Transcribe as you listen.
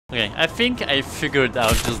Okay, I think I figured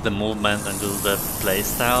out just the movement and just the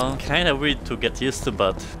playstyle. Kinda weird to get used to,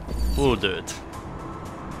 but we'll do it.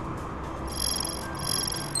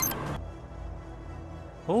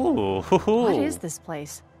 Ooh, What is this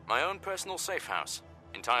place? My own personal safe house,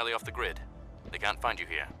 entirely off the grid. They can't find you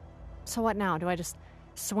here. So what now? Do I just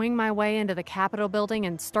swing my way into the Capitol building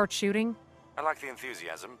and start shooting? I like the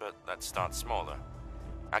enthusiasm, but let's start smaller.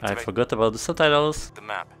 I Activate forgot about the subtitles. the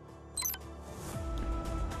map.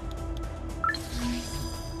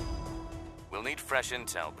 We'll need fresh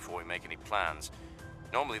intel before we make any plans.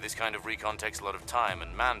 Normally this kind of recon takes a lot of time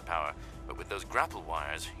and manpower, but with those grapple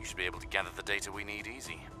wires, you should be able to gather the data we need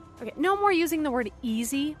easy. Okay, no more using the word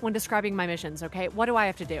easy when describing my missions, okay? What do I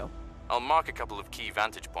have to do? I'll mark a couple of key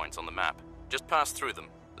vantage points on the map. Just pass through them.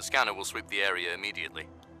 The scanner will sweep the area immediately.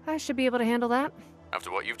 I should be able to handle that.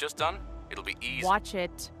 After what you've just done, it'll be easy. Watch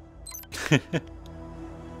it.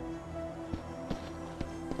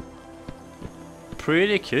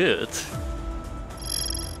 Pretty cute.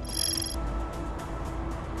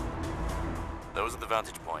 Those are the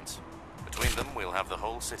vantage points. Between them, we'll have the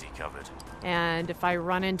whole city covered. And if I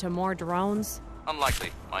run into more drones? Unlikely.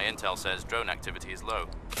 My intel says drone activity is low.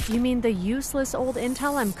 You mean the useless old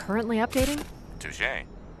intel I'm currently updating? Touché.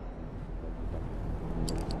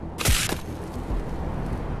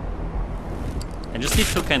 I just need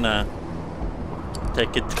to kinda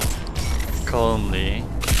take it calmly.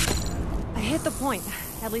 I hit the point.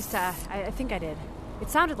 At least, I think I did. It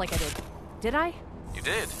sounded like I did. Did I? You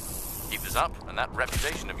did. Keep this up, and that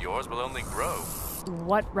reputation of yours will only grow.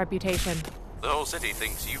 What reputation? The whole city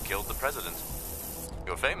thinks you killed the president.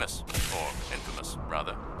 You're famous. Or infamous,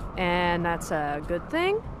 rather. And that's a good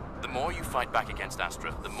thing? The more you fight back against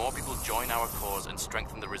Astra, the more people join our cause and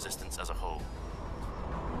strengthen the resistance as a whole.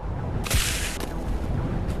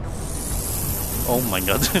 Oh my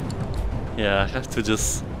god. Yeah, I have to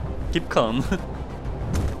just keep calm.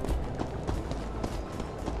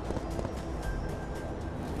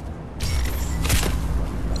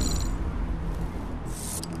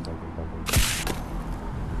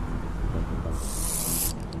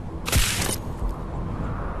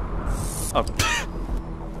 Oh.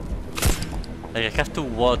 Like I have to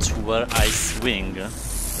watch where I swing.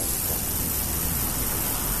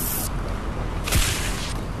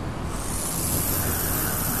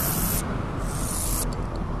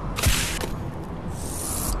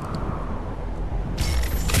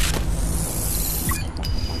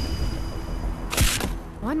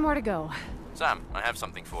 One more to go. Sam, I have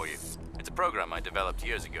something for you. It's a program I developed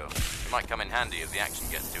years ago. It might come in handy if the action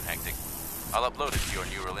gets too hectic. I'll upload it to your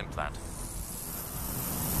neural implant.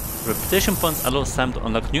 Reputation points allow Sam to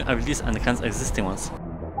unlock new abilities and enhance existing ones.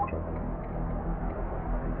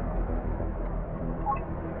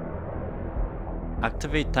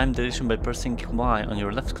 Activate time dilation by pressing Y on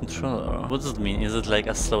your left controller. What does it mean? Is it like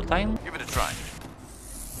a slow time? Give it a try.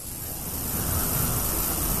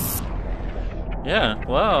 Yeah,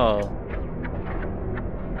 wow.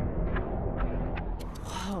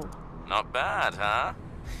 Whoa. Not bad, huh?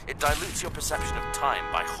 It dilutes your perception of time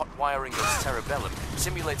by hot-wiring your cerebellum,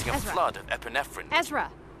 simulating a Ezra. flood of epinephrine.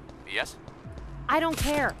 Ezra, Yes? I don't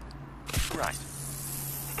care. Right.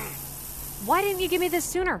 Why didn't you give me this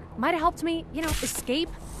sooner? Might have helped me, you know, escape.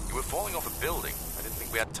 You were falling off a building. I didn't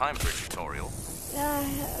think we had time for a tutorial.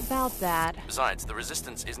 About that. Besides, the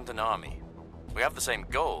Resistance isn't an army. We have the same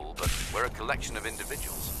goal, but we're a collection of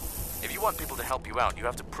individuals. If you want people to help you out, you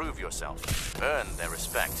have to prove yourself. Earn their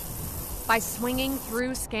respect. By swinging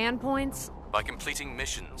through scan points? By completing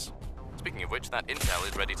missions. Speaking of which, that intel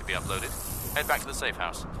is ready to be uploaded. Head back to the safe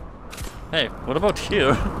house. Hey, what about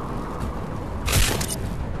here?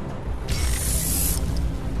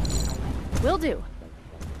 Will do.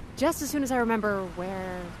 Just as soon as I remember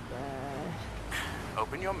where...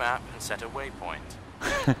 Open your map and set a waypoint.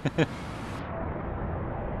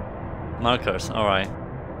 Markers, alright.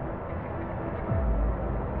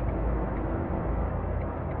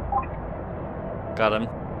 Got him.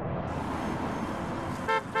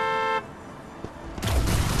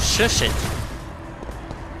 Shush it!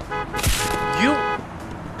 You...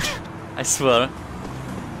 I swear.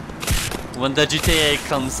 When the GTA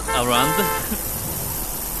comes around,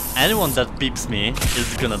 anyone that beeps me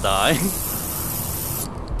is gonna die.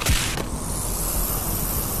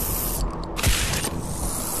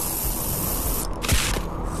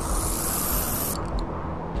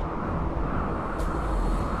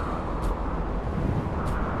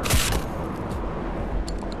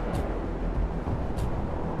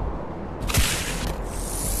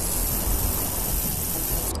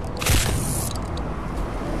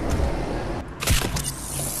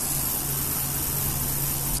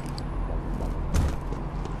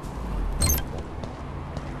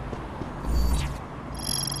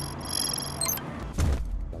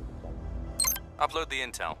 Upload the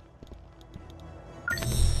intel.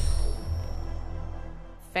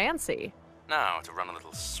 Fancy. Now to run a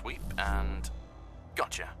little sweep and...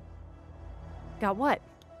 Gotcha. Got what?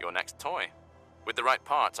 Your next toy. With the right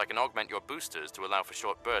parts, I can augment your boosters to allow for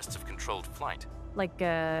short bursts of controlled flight. Like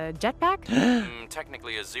a jetpack?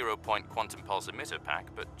 Technically a zero-point quantum pulse emitter pack,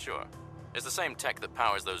 but sure. It's the same tech that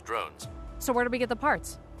powers those drones. So where do we get the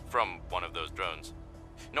parts? From one of those drones.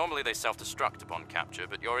 Normally they self-destruct upon capture,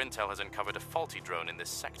 but your intel has uncovered a faulty drone in this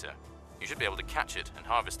sector. You should be able to catch it and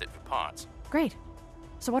harvest it for parts. Great.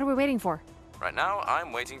 So what are we waiting for? Right now,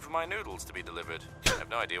 I'm waiting for my noodles to be delivered. I have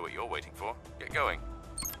no idea what you're waiting for. Get going.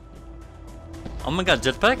 Oh my god,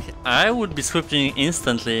 jetpack? I would be switching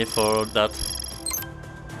instantly for that.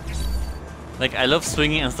 Like, I love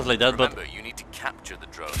swinging and stuff like that, Remember, you need to capture the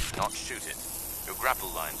drone, not shoot it. Your grapple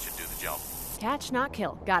lines should do the job. Catch, not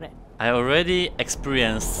kill. Got it. I already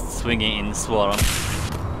experienced swinging in Swarm.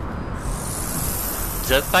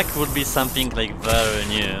 Jetpack would be something like very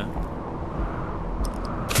new.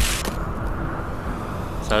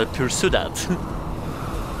 So I'll pursue that.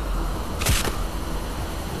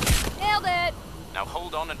 Nailed it! Now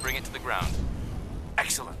hold on and bring it to the ground.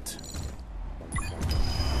 Excellent.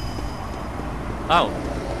 Oh,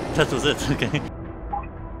 that was it, okay.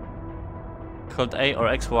 Hold A or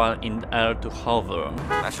X while in the air to hover.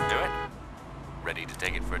 That should do it. Ready to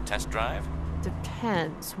take it for a test drive?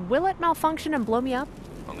 Depends. Will it malfunction and blow me up?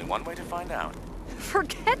 Only one way to find out.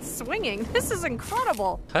 Forget swinging. This is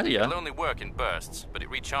incredible. Hell yeah. It'll only work in bursts, but it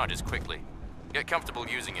recharges quickly. Get comfortable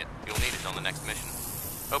using it. You'll need it on the next mission.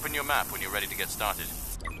 Open your map when you're ready to get started.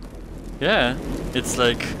 Yeah, it's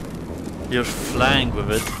like you're flying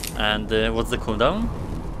with it. And what's the cooldown?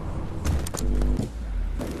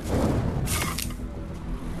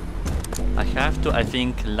 I have to, I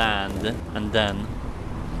think, land and then...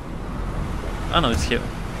 Oh no, it's here.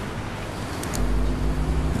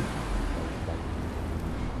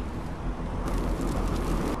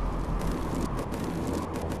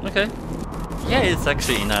 Okay. Yeah, it's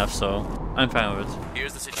actually enough, so I'm fine with it.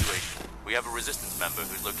 Here's the situation. We have a resistance member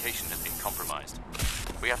whose location has been compromised.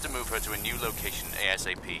 We have to move her to a new location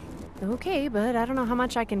ASAP. Okay, but I don't know how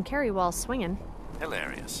much I can carry while swinging.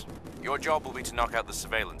 Hilarious. Your job will be to knock out the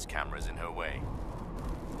surveillance cameras in her way.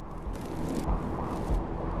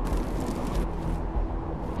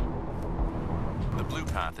 The blue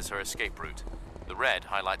path is her escape route. The red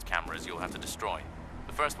highlights cameras you'll have to destroy.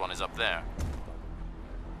 The first one is up there.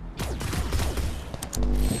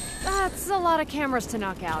 That's a lot of cameras to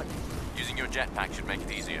knock out. Using your jetpack should make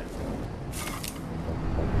it easier.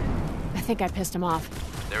 I think I pissed him off.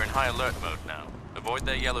 They're in high alert mode now. Avoid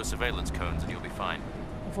their yellow surveillance cones and you'll be fine.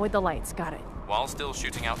 Avoid the lights, got it. While still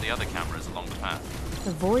shooting out the other cameras along the path.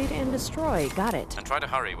 Avoid and destroy, got it. And try to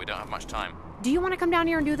hurry, we don't have much time. Do you want to come down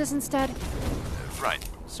here and do this instead? Right,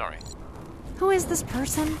 sorry. Who is this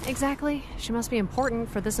person, exactly? She must be important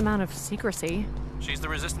for this amount of secrecy. She's the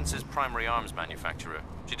Resistance's primary arms manufacturer.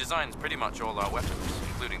 She designs pretty much all our weapons,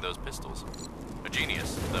 including those pistols. A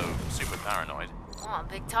genius, though super paranoid. Oh,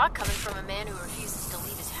 big talk coming from a man who refuses to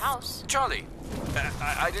leave his house. Charlie!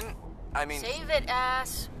 I mean... Save it,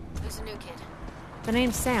 ass. Who's the new kid? The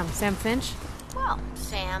name's Sam. Sam Finch? Well,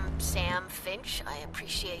 Sam Finch, I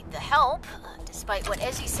appreciate the help. Despite what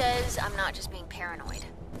Ezzy says, I'm not just being paranoid.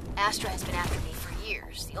 Astra has been after me for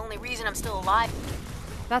years. The only reason I'm still alive...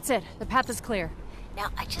 That's it. The path is clear. Now,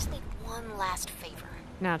 I just need one last favor.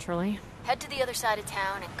 Naturally. Head to the other side of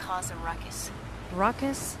town and cause a ruckus.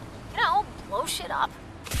 Ruckus? You know, blow shit up.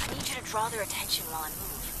 I need you to draw their attention while I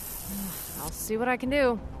move. I'll see what I can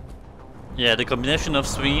do. Yeah, the combination of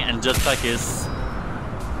swing and jetpack is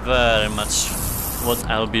very much what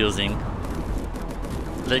I'll be using.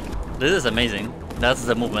 Like, this is amazing. That's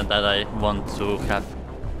the movement that I want to have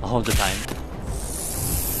all the time.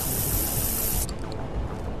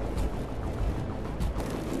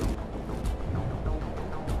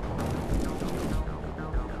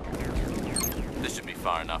 This should be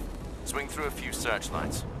far enough. Swing through a few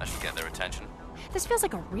searchlights. That should get their attention. This feels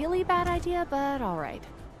like a really bad idea, but alright.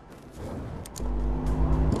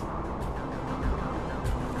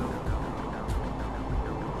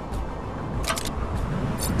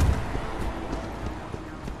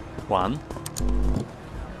 One.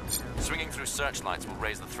 Swinging through searchlights will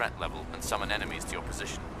raise the threat level and summon enemies to your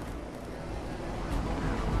position.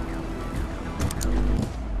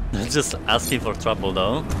 Just asking for trouble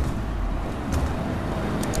though.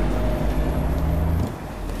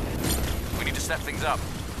 We need to step things up.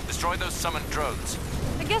 Destroy those summoned drones.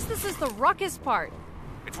 I guess this is the ruckus part.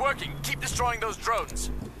 It's working. Keep destroying those drones.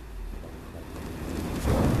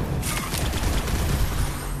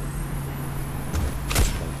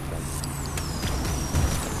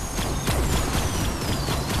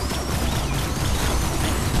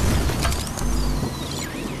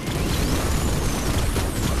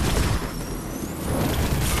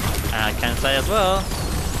 fly as well.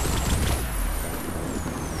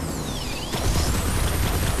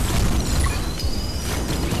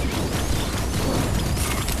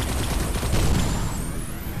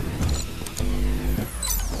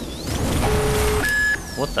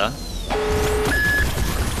 What the?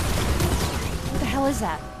 What the hell is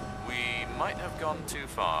that? We might have gone too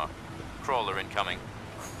far. Crawler incoming.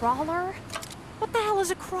 Crawler? What the hell is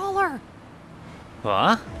a crawler?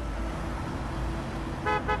 What?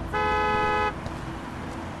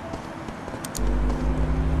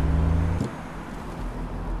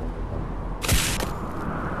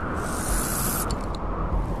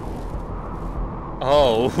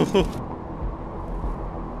 Oh.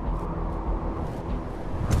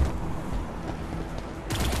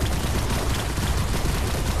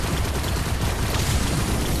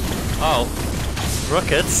 Oh.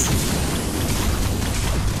 Rockets.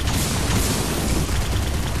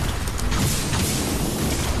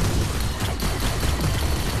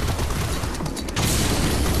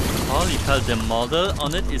 Holy hell, the model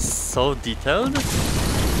on it is so detailed.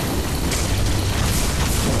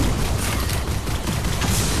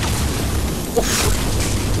 Oof.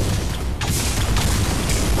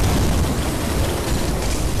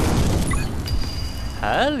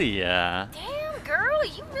 Hell yeah. Damn, girl,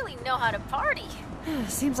 you really know how to party.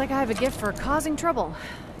 Seems like I have a gift for causing trouble.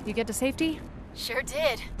 You get to safety? Sure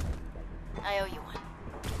did. I owe you one.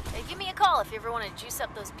 Give me a call if you ever want to juice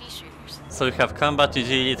up those pea shooters. So you have combat,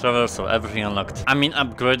 utility, traversal, everything unlocked. I mean,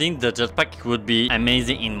 upgrading the jetpack would be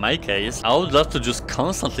amazing in my case. I would love to just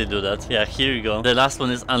constantly do that. Yeah, here you go. The last one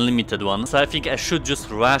is unlimited one. So I think I should just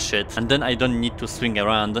rush it and then I don't need to swing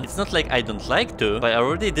around. It's not like I don't like to, but I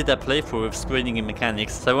already did a playthrough with squiding in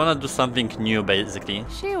mechanics. So I want to do something new basically.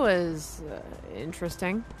 She was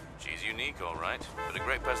interesting. She's unique, all right, but a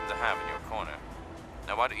great person to have in your corner.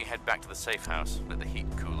 Now why don't you head back to the safe house, let the heat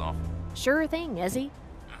cool off. Sure thing, Ezzy.